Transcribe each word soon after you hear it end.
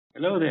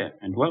Hello there,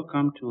 and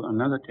welcome to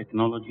another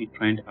technology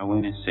trend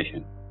awareness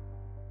session.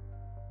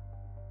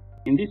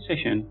 In this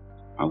session,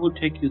 I will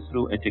take you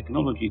through a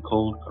technology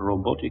called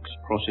Robotics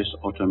Process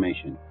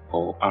Automation,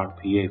 or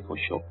RPA for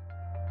short.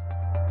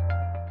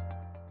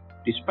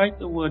 Despite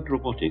the word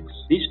robotics,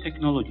 this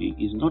technology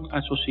is not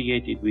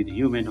associated with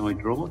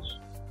humanoid robots,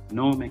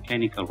 nor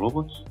mechanical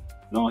robots,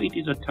 nor it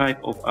is a type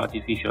of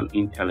artificial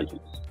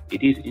intelligence.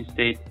 It is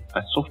instead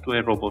a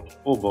software robot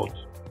or bot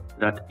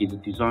that is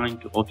designed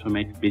to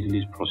automate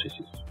business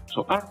processes.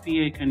 So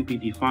RPA can be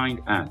defined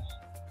as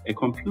a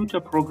computer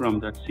program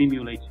that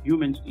simulates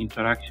humans'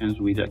 interactions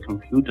with a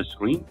computer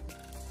screen,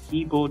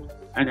 keyboard,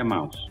 and a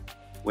mouse,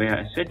 where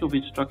a set of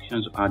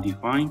instructions are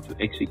defined to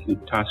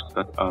execute tasks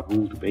that are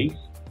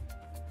rule-based,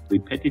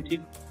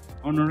 repetitive,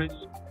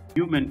 onerous,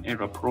 human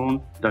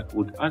error-prone, that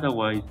would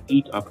otherwise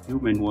eat up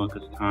human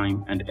workers'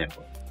 time and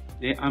effort.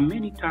 There are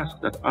many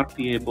tasks that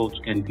RPA bots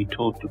can be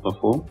taught to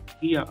perform.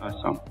 Here are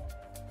some.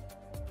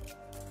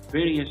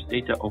 Various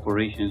data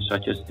operations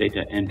such as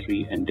data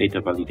entry and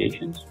data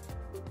validations,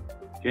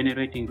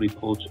 generating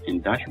reports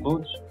and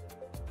dashboards,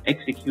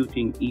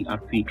 executing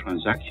ERP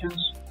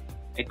transactions,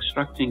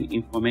 extracting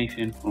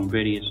information from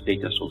various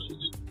data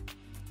sources.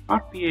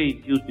 RPA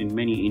is used in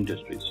many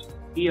industries.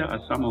 Here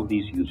are some of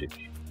these usages.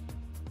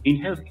 In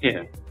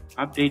healthcare,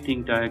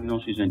 updating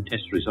diagnosis and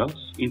test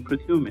results. In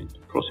procurement,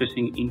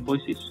 processing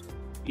invoices.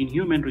 In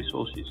human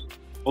resources,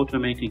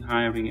 automating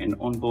hiring and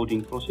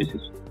onboarding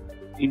processes.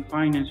 In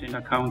finance and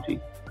accounting,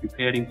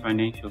 preparing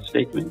financial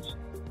statements.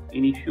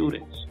 In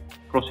insurance,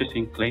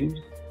 processing claims.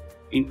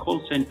 In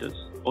call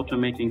centers,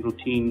 automating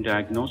routine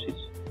diagnosis.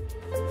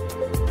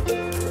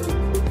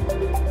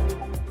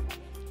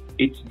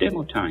 It's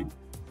demo time.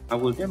 I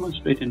will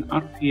demonstrate an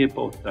RPA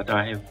bot that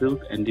I have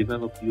built and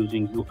developed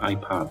using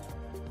UiPath,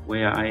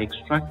 where I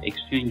extract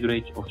exchange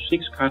rates of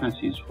 6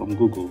 currencies from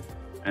Google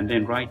and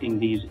then writing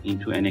these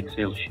into an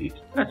Excel sheet.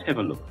 Let's have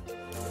a look.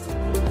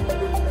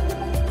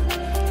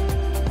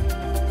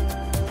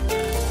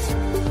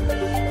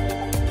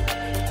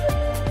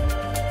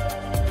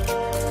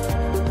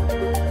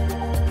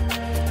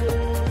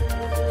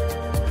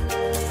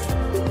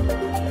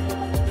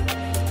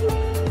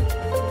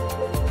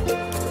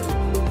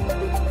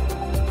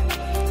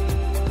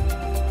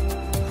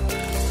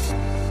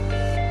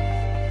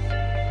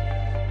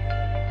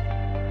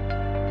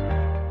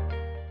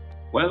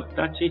 Well,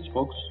 that's it,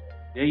 folks.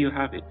 There you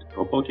have it,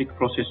 robotic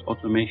process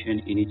automation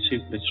in its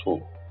simplest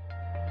form.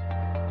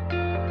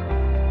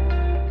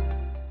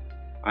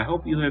 I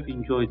hope you have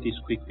enjoyed this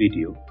quick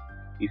video.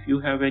 If you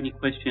have any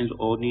questions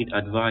or need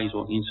advice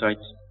or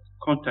insights,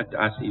 contact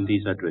us in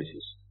these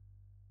addresses.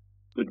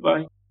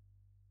 Goodbye.